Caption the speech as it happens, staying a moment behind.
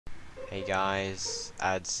Hey guys,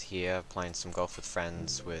 Adz here, playing some golf with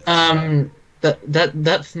friends with...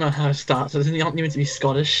 That's not how it starts. It's not meant to be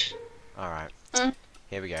Scottish. Alright,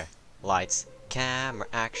 here we go. Lights, camera,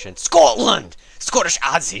 action, Scotland! Scottish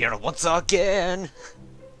Adz here once again!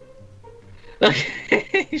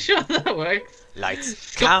 Okay, sure, that works.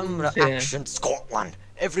 Lights, camera, action, Scotland!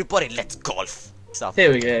 Everybody, let's golf! Stuff.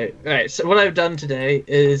 Here we go. Right, so what I've done today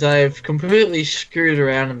is I've completely screwed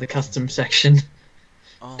around in the custom section.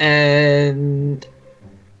 Oh. And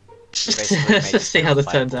let's just see how this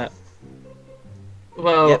turns out.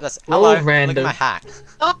 Well, yep, that's... Hello, random. Look at my hat.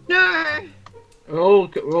 Oh no!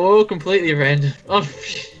 We're all completely random. Oh,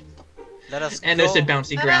 Let us and go. there's a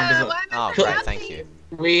bouncy ground as well. Oh, great, thank you.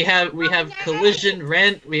 We have collision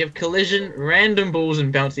random balls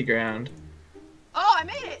and bouncy ground. Oh, I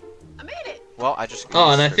made it! I made it! Well, I just...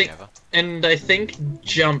 Oh, and I think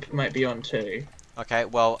jump might be on too. Okay,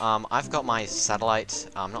 well, I've got my satellite,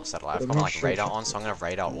 not satellite, I've got my, like, radar on, so I'm gonna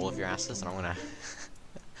radar all of your asses, and I'm gonna...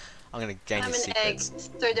 I'm gonna gain your secrets. Egg. It's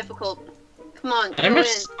so difficult. Come on, I'm go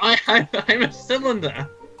I'm a cylinder.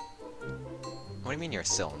 What do you mean you're a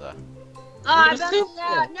cylinder? Oh, I bounced it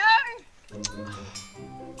out! No!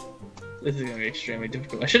 This is gonna be extremely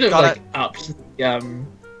difficult. I should have, upped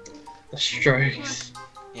the strokes.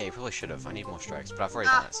 Yeah, you probably should have. I need more strokes, but I've already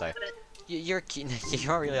done it, so... You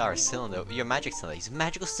really are a cylinder. You're a magic cylinder. He's a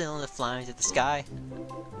magical cylinder flying to the sky.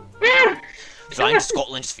 Flying to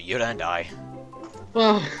Scotland just for you and I.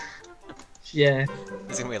 Well, yeah.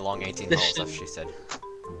 It's gonna be a long 18 holes, as she said.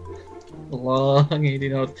 Long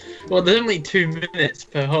 18 holes. Well, there's only 2 minutes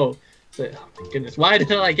per hole. So, oh my goodness, why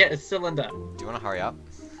did I get a cylinder? Do you want to hurry up?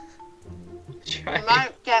 I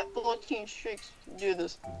might get 14 streaks to do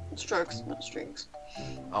this. Strokes, not streaks.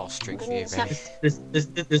 Oh, streaks for you, baby.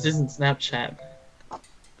 This isn't Snapchat.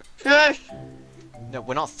 Shush! No,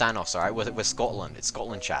 we're not Thanos, alright? We're Scotland. It's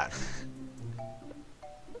Scotland chat.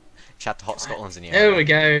 Chat to Hot Scotland's in here. There we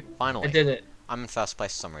go. Finally. I did it. I'm in first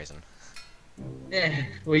place for some reason. Yeah,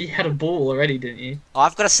 well you had a ball already, didn't you? Oh,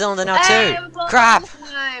 I've got a cylinder now Hey, too! Crap!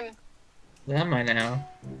 Where am I now?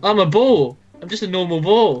 I'm a ball! I'm just a normal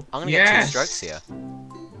ball! I'm gonna get 2 strokes here.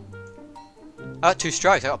 I got 2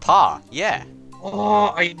 strokes, I got par! Yeah!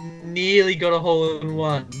 Oh, I nearly got a hole in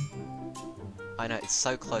one. I know, it's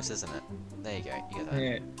so close, isn't it? There you go, you get that.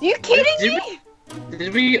 Yeah. You kidding me?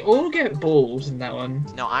 Did we all get balls in that one?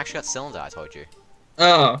 No, I actually got cylinder, I told you.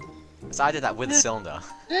 Oh. So I did that with the cylinder.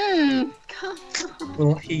 Come on.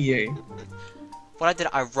 Well, lucky you. What I did,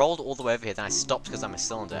 I rolled all the way over here, then I stopped because I'm a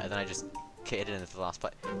cylinder, and then I just kitted it into the last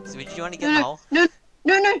place. So did you want to get in the hole? No.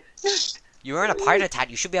 You were in a pirate hat,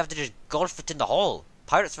 you should be able to just golf it in the hole.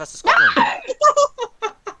 Pirates versus Scotland.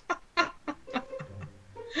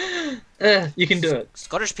 You can do it.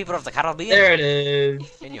 Scottish people of the Caribbean. There it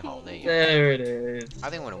is. In your hole, there you go. There it is. I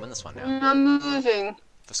think I'm gonna win this one now. I'm moving.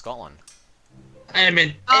 For Scotland. I'm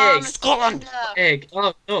an egg. Scotland! Egg.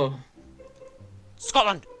 Oh, no.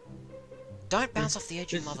 Scotland! Don't bounce off the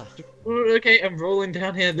edge, you mother. Okay, I'm rolling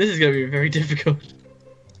down here. This is gonna be very difficult.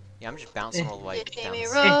 Yeah, I'm just bouncing all the way See down. me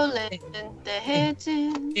rolling, the heads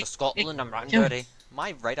in. For Scotland, I'm riding dirty.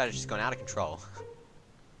 My radar is just going out of control.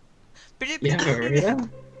 You have a radar?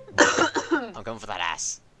 I'm going for that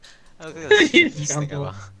ass. Oh, look at this thing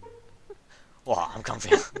over. What? I'm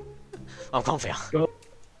comfy. I'm comfy. No.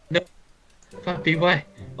 Puppy, why?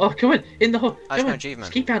 Oh, come on, in the hole. Come on, achievement.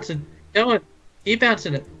 just keep bouncing. Come on, keep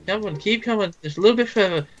bouncing it. Come on, keep coming. Just a little bit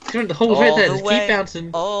further. Come on, the hole's right there. Just keep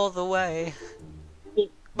bouncing. All the way.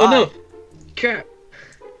 Oh no! Crap!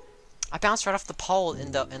 I bounced right off the pole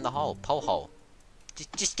in the hole. Pole hole.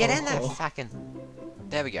 Just get in there, fucking.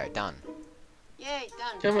 There we go. Done. Yay,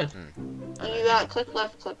 done. Come on. And you got click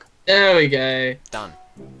left, click. There we go. Done.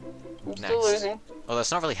 I'm still losing. Well,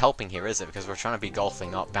 that's not really helping here, is it? Because we're trying to be golfing,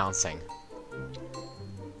 not bouncing.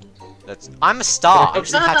 I'm a star. I'm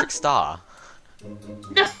just a Patrick Star.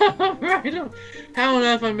 No, right on. How on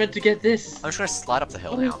earth am I meant to get this? I'm just gonna slide up the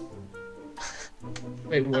hill now.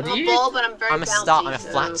 Wait, what I'm are a you? ball, but I'm very I'm a bouncy, star. I'm a so-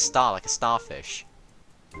 flat star, like a starfish.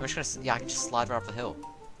 I'm just gonna. Yeah, I can just slide right up the hill.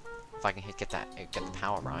 If I can get the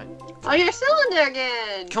power right. Oh, you're a cylinder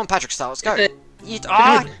again! Come on, Patrick Star, let's go. Eat.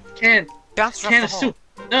 Can Bounce right can off of the hole. soup.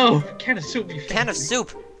 No, can of soup. You Can of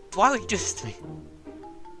soup. Why would you do this to me?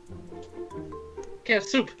 Can of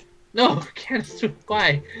soup. No, can of soup.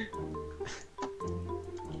 Why?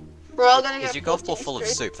 We're all gonna Is get your golf ball 14 full of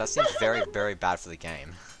straight. soup? That seems very, very bad for the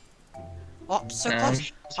game. Oh, I'm so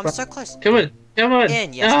close. I'm so close. Come on, come on.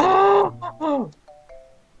 In, yes. No!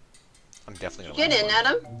 I'm definitely gonna Get win in, this one.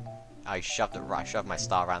 Adam. I shoved my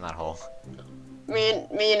star around that hole. Me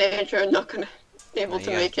and Andrew are not gonna be able to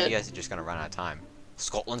make You it. guys are just gonna run out of time.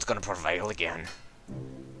 Scotland's gonna prevail again.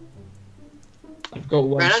 I've got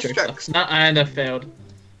one Ran out of stroke strokes. left. No, and I failed.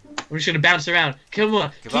 I'm just gonna bounce around. Come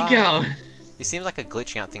on, Goodbye. keep going. It seems like a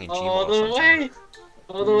glitching out thing in Gmod All or the something. way.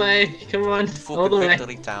 All the way. Come on. Full All the way.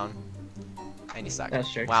 victory town. Any sec.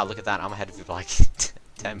 That's true. Wow, look at that. I'm ahead of you by like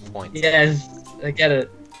 10 points. Yes, I get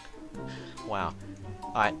it. Wow.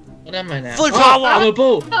 Alright. What am I now? Full Oh, power! I'm a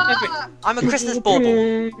ball. Perfect. Ah! I'm a Christmas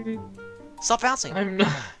bauble. Stop bouncing. I'm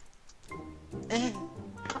not.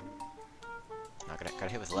 No, gotta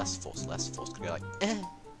hit with less force. Gotta go like.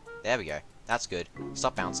 There we go. That's good.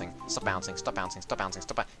 Stop bouncing. Stop bouncing. Stop bouncing. Stop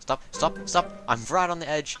bouncing. Stop. I'm right on the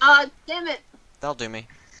edge. Ah, damn it. That'll do me.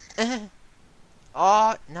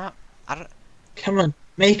 Oh no. I don't. Come on,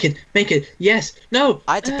 make it. Yes, no.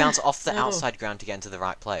 I had to bounce off the no. outside ground to get into the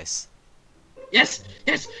right place. Yes.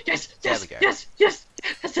 There we go. Yes,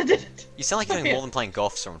 I did it. You sound like you're doing more than playing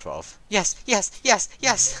golf, Storm 12. Yes.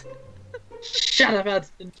 Shut up, Adz.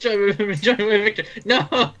 Enjoy my victory. No.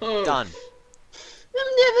 Done.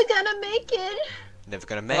 I'm never gonna make it. Never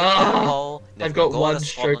gonna make that hole. Never I've got gonna go one to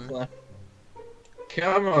stroke Scotland. left.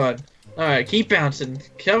 Come on. Alright, keep bouncing.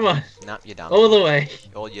 Come on. Nah, you're done. All the way.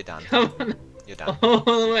 Oh, you're done. Come on. You're done. All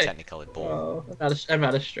the way. Technicolored ball. Oh, I'm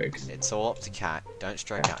out of strokes. It's all up to Cat. Don't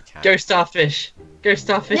stroke out Cat. Go starfish. Go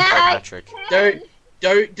starfish. Yeah. Go, Patrick.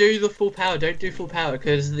 Don't do the full power. Don't do full power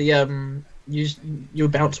because the you'll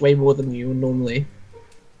bounce way more than you would normally.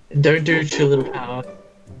 And don't do too little power.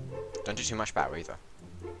 Don't do too much power either.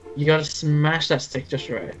 You gotta smash that stick just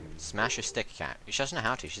right. Smash your stick, Cat. She doesn't know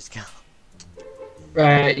how to. She's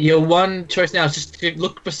Right, your one choice now is just to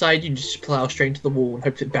look beside you and just plow straight into the wall and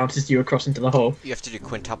hope it bounces you across into the hole. You have to do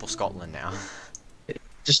quintuple Scotland now.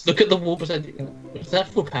 Just look at the wall beside you. Is that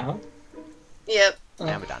full power? Yep.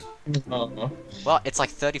 Now we're done. Oh. Well, it's like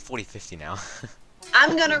 30, 40, 50 now.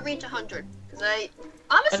 I'm gonna reach 100. Cause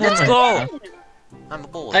I'm a Let's go. star. I'm a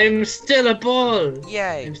ball. I'm still a ball.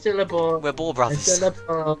 Yay. I'm still a ball. We're ball I'm brothers. still a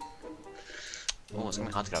ball. Oh, it's gonna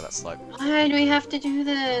be hard to get up that slope. Why do we have to do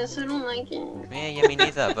this? I don't like it. Yeah, me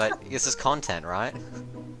neither, but this is content, right?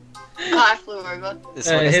 Oh, I flew over. This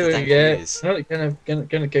is what it's Here the we thing go. to use. I'm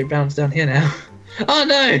gonna go bounce down here now. Oh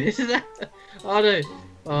no! This is that. Oh no!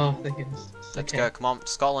 Oh, thank goodness. Let's Okay. go, come on,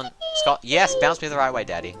 Scotland. Yes, bounce me the right way,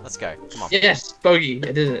 Daddy. Let's go, come on. Yes, bogey.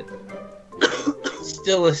 I did it.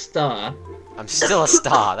 Still a star. I'm still a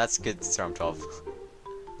star. That's good, Storm 12.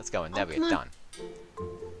 Let's go, and there we come are, on. done.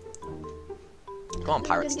 Come on,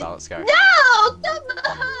 Pirate Star, let's go. No! Come on!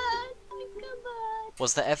 Come on!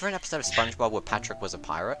 Was there ever an episode of SpongeBob where Patrick was a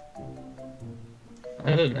pirate?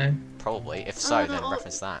 I don't know. Probably. If so, then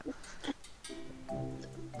reference that.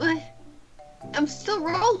 What? I'm still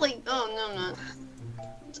rolling. Oh, no, I'm not.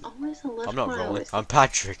 It's always a left I'm not one, I rolling. always- I'm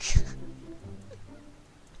Patrick.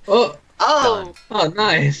 Oh! Oh! Done. Oh,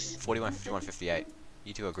 nice. 41, 51, 58.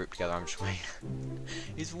 You two are grouped together, I'm just waiting.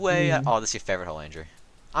 He's way out. Oh, this is your favourite hole, Andrew.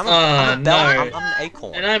 I'm a bell. no. I'm an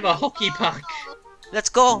acorn. And I'm a hockey puck. Let's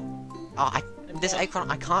go! Oh, this acorn,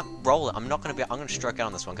 I can't roll it. I'm gonna stroke out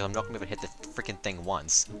on this one because I'm not gonna be able to hit the freaking thing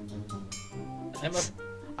once. I'm a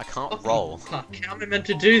I can't hockey roll. puck. How am I meant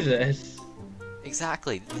to do this?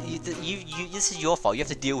 Exactly. This is your fault. You have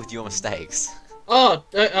to deal with your mistakes. Oh,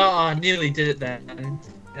 I nearly did it then.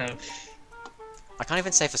 No. I can't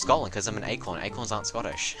even say for Scotland because I'm an acorn. Acorns aren't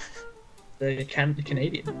Scottish. The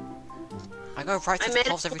Canadian. I go right I through the made it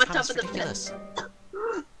cloves every on time. top It's of the ridiculous.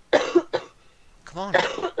 Come on,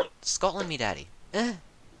 Scotland, me daddy. I'm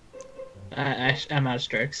out of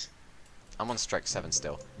strokes. I'm on stroke 7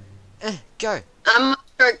 still. Go. I'm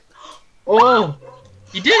Oh!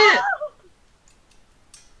 You did it!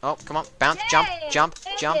 Oh, come on, bounce, Yay! jump.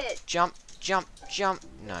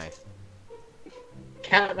 No,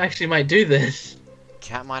 Cat actually might do this.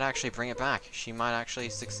 Cat might actually bring it back. She might actually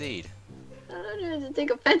succeed. I don't know to take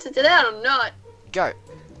offense to that. I'm not. Go.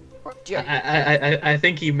 I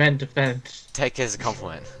think he meant defense. Take it as a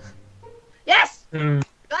compliment. Yes! Hmm.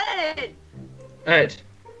 Got it! Alright.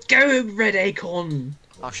 Go, red acorn!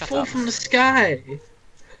 Oh, shut Fall up. from the sky!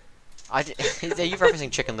 Are you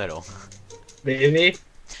referencing Chicken Little? Maybe.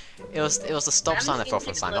 It was the stop I'm sign that fell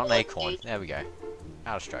thinking from the sign, not an Chicken acorn. Little. There we go.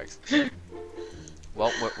 Out of strokes.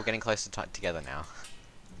 Well, we're getting closer together now.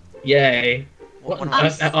 Yay. What am I'm I?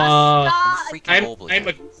 s- I'm uh, a freaking I'm, bauble I'm a,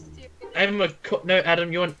 again. no,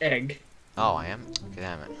 Adam, you're an egg. Oh, I am?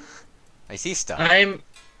 Damn it. I see stuff. I'm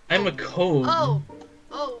a cone. Oh!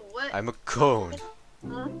 Oh, what? I'm a cone.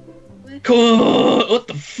 Huh? Cone! What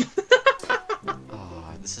the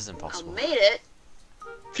Oh, this is I impossible. made it.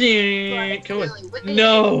 f- Come on. Really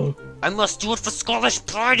No! I must do it for Scottish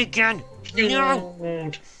pride again! No!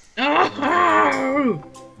 No!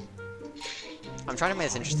 I'm trying to make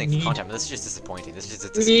this interesting for content, but this is just disappointing. This is just a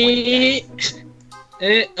disappointing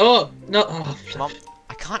game. Oh! No. Oh, Mom,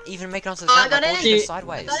 I can't even make it onto the Oh, I ground. got My ball's in. just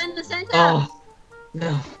sideways. Got in the center. Oh.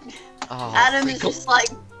 No. Oh, Adam is freak. just like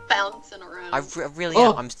bouncing around. I really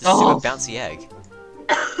Oh, am. I'm just a oh. super bouncy egg.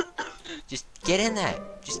 Just get in there.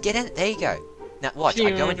 Just get in. There you go. Now watch. I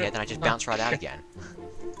go in here, then I just bounce right out again.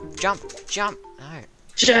 Jump, jump. No.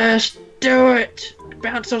 Just do it.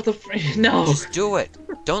 Bounce off the free. No. Just do it.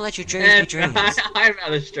 Don't let your dreams be dreams. I'm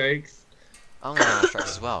out of strokes. I'm gonna run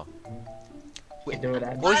strokes as well. You do it,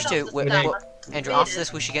 Adam. What we should do, Right off Andrew, after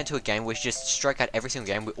this, we should get into a game. We should just strike out every single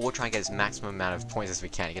game. We all try and get as maximum amount of points as we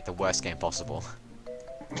can to get the worst game possible.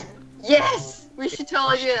 Yes, we should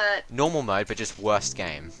totally do that. Normal mode, but just worst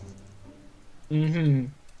game. Mm-hmm.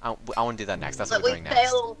 I want to do that next. That's But what we we're doing next.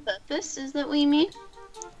 fail on purpose, is that what you mean?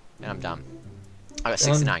 And I'm done. I got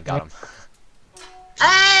 69. Got him.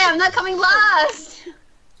 Hey, I'm not coming last! Oh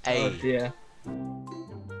Hey. dear.